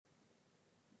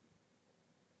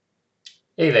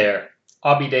Hey there,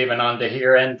 Abhi Devananda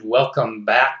here, and welcome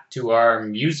back to our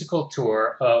musical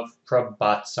tour of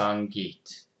Prabhat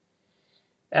Sangeet.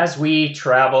 As we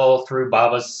travel through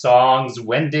Baba's songs,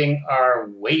 wending our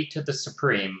way to the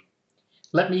Supreme,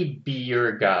 let me be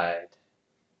your guide.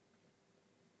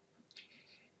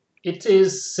 It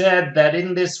is said that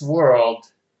in this world,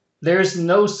 there's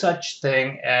no such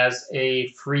thing as a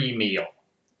free meal.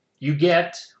 You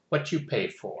get what you pay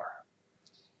for.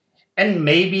 And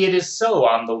maybe it is so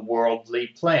on the worldly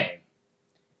plane.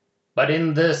 But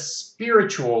in the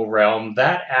spiritual realm,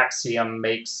 that axiom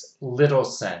makes little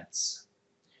sense.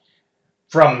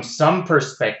 From some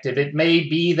perspective, it may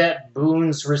be that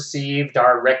boons received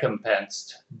are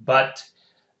recompensed, but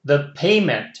the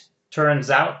payment turns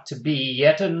out to be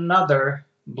yet another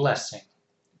blessing,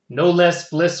 no less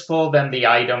blissful than the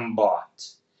item bought.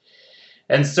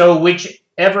 And so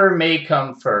whichever may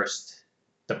come first,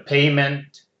 the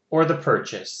payment or the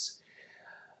purchase,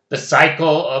 the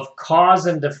cycle of cause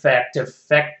and effect,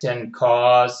 effect and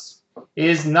cause,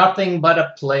 is nothing but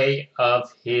a play of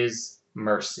His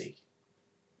mercy.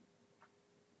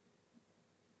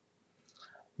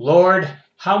 Lord,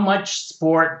 how much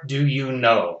sport do you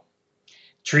know?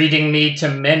 Treating me to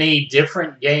many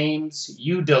different games,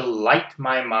 you delight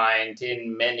my mind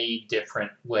in many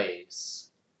different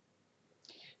ways.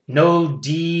 No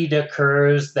deed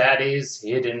occurs that is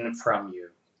hidden from you.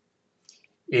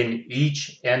 In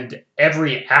each and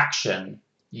every action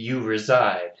you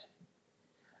reside.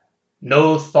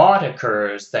 No thought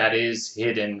occurs that is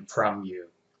hidden from you.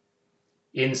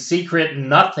 In secret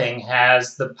nothing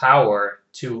has the power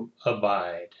to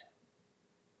abide.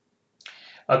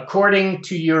 According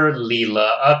to your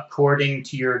Leela, according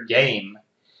to your game,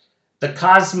 the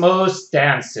cosmos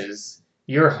dances,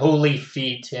 your holy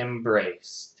feet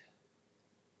embraced.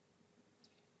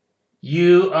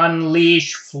 You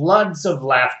unleash floods of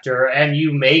laughter and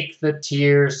you make the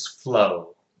tears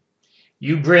flow.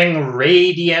 You bring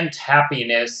radiant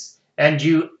happiness and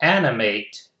you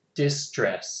animate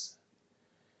distress.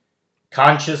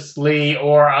 Consciously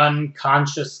or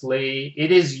unconsciously,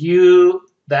 it is you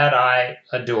that I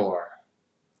adore.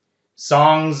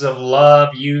 Songs of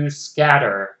love you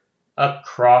scatter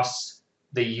across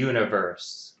the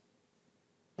universe.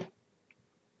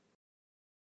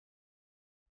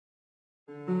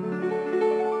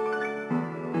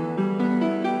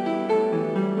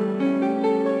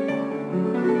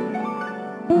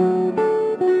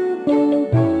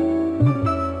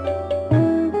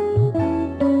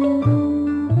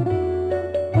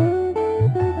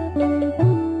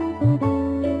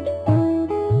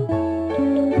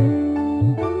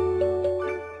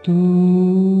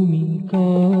 তুমি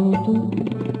কত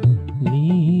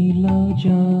লীলা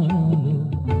জানো,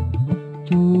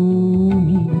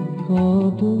 তুমি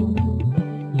কত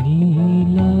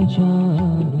লীলা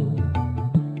জানো,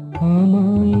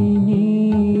 আমায়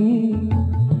নিয়ে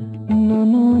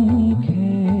নানান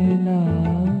খেলা,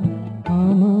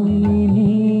 আমায়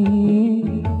নিয়ে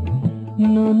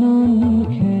নানান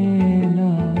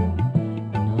খেলা,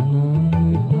 নানান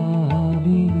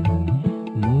ভাবে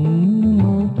মন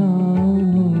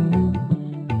মাতানো,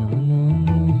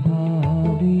 নানান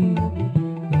ভাবে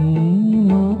মন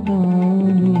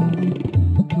মাতানো।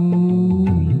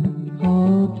 তুমি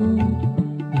কত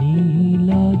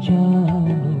লীলা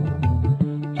জানো,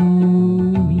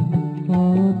 তুমি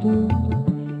কত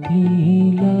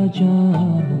লীলা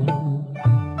জানো।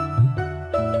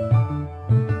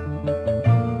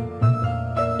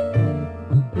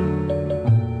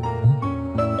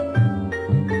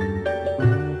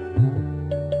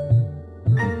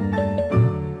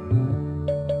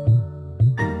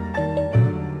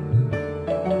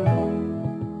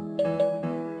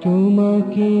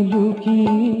 তোমাকে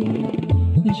লুকিয়ে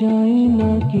যায়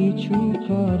না কিছু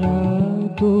করা,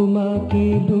 তোমাকে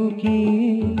লুকিয়ে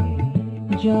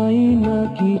যায় না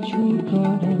কিছু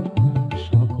করা,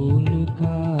 সকল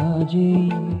কাজে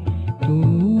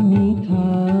তুমি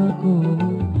থাকো,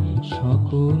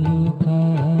 সকল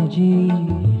কাজে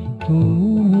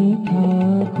তুমি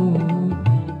থাকো।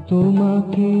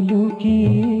 তোমাকে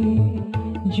লুকিয়ে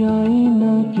যায়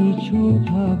না কিছু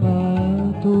ভাবা,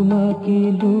 তোমাকে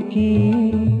লুকিয়ে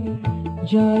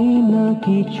যায় না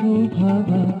কিছু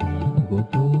ভাবা,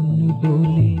 গোপন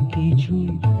বলে কিছু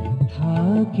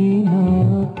থাকে না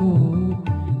গো,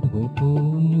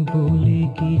 গোপন বলে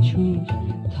কিছু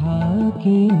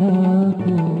থাকে না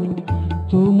গো।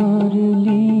 তোমার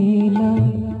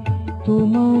লীলায়,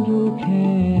 তোমার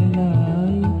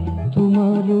খেলায়,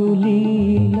 তোমার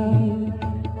লীলায়,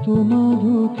 তোমার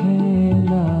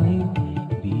খেলায়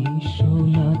বিশ্ব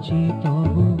নাচে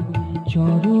তব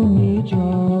চরণে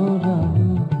জড়ানো,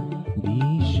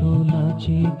 বিশ্ব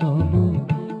নাচে তব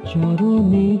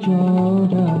চরণে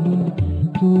জড়ানো,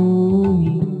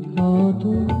 তুমি কত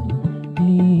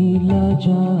লীলা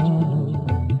জানো,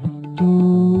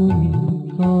 তুমি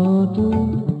কত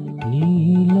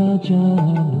লীলা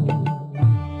জানো।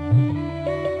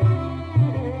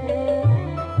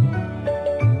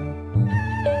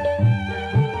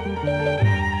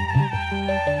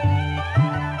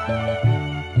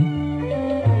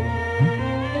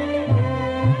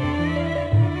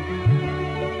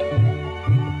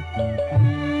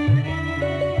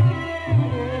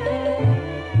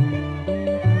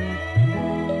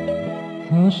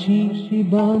 হাসির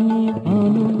বান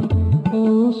আনো,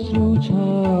 অশ্রু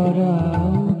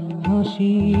ছড়াও,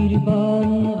 হাসির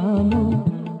বান আনো,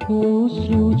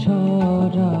 অশ্রু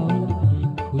ছড়াও,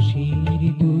 খুশির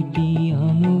দুটি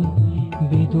আনো,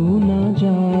 বেদনা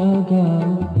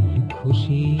জাগাও,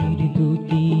 খুশির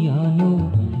দুটি আনো,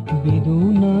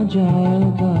 বেদনা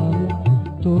জাগাও।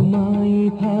 তোমায়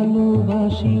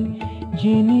ভালোবাসি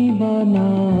জেনে বা না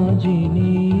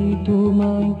জেনে,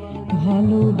 তোমায়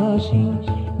ভালোবাসি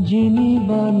জেনে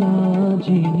বা না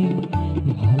জেনে,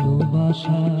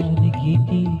 ভালোবাসার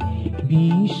গীতি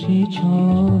বিশ্বে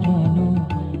ছড়ানো,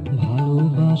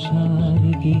 ভালোবাসার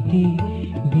গীতি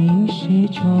বিশ্বে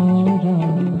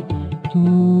ছড়ানো।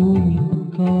 তুমি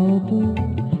কত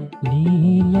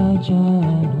লীলা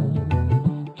জানো,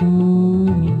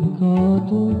 তুমি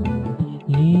কত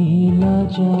লীলা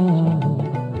জানো।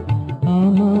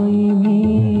 আমায়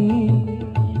নিয়ে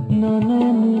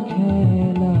নানান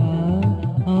খেলা,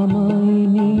 আমায়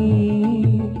নিয়ে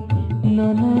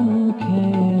নানান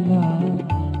খেলা,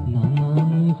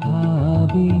 নানান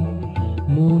ভাবে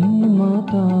মন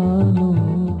মাতানো,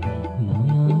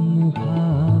 নানান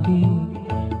ভাবে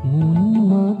মন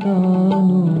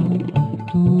মাতানো।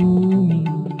 তুমি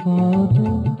কত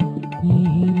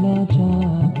লীলা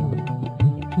জানো,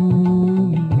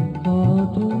 তুমি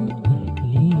কত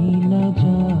লীলা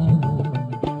জানো,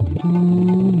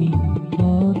 তুমি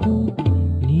কত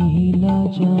লীলা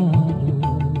জানো।